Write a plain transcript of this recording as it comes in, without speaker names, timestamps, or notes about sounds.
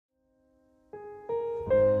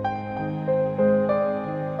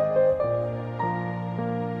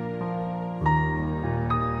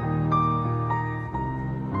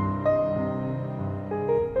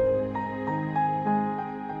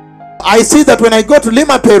I see that when I go to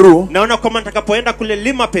Lima, Peru, naona kwamba nitakapoenda kule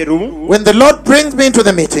Lima, Peru, when the Lord brings me into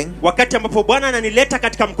the meeting, wakati ambapo Bwana ananileta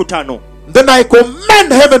katika mkutano, then I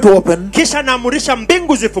command heaven to open, kisha naamurisha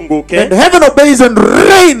mbingu zifunguke, and heaven obeys, and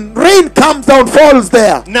rain comes down, falls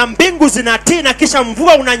there. na mbingu zinatii, na kisha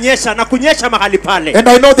mvua unanyesha na kunyesha mahali pale. And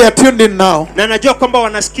I know they are tuned in now. Na najua kwamba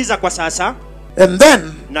wanasikiza kwa sasa. And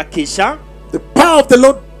then Na kisha the power of the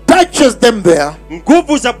Lord touches them there.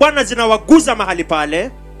 nguvu za Bwana zinawaguza mahali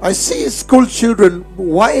pale. I see school children,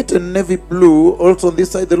 white and navy blue, also on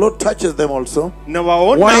this side. The Lord touches them also. Na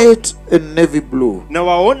waona White and navy blue. na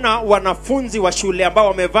waona wanafunzi wa shule ambao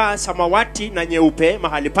wamevaa samawati na nyeupe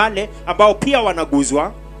mahali pale, ambao pia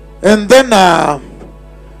wanaguzwa. And then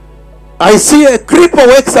I see a creeper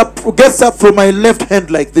gets up from my left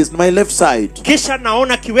hand like this, my left side. Kisha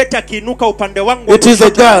naona kiwete akiinuka upande wangu. It is a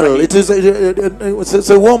girl. It is it's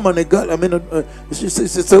a woman, a girl. I mean,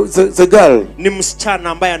 it's a girl. Ni msichana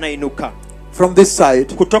ambaye anainuka From this side.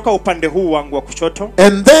 kutoka upande huu wangu wa kushoto.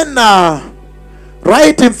 And then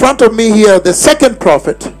right in front of me here, the second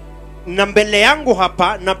prophet. Na mbele yangu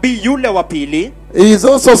hapa nabii yule wa pili. He is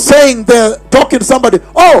also saying there, talking to somebody,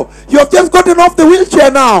 oh, you have just gotten off the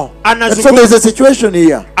wheelchair now. And so there's a situation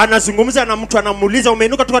here. Anazungumza na mtu, anamuuliza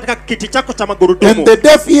umeinuka kutoka katika kiti chako cha magurudumu. And the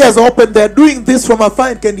deaf ears open, they're doing this from afar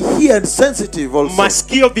and can hear, and sensitive also.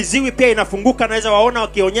 Masikio viziwi pia inafunguka, naweza waona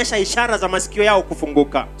wakionyesha ishara za masikio yao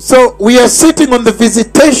kufunguka. So we are sitting on the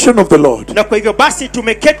visitation of the Lord. Na kwa hivyo basi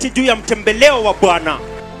tumeketi juu ya mtembeleo wa Bwana.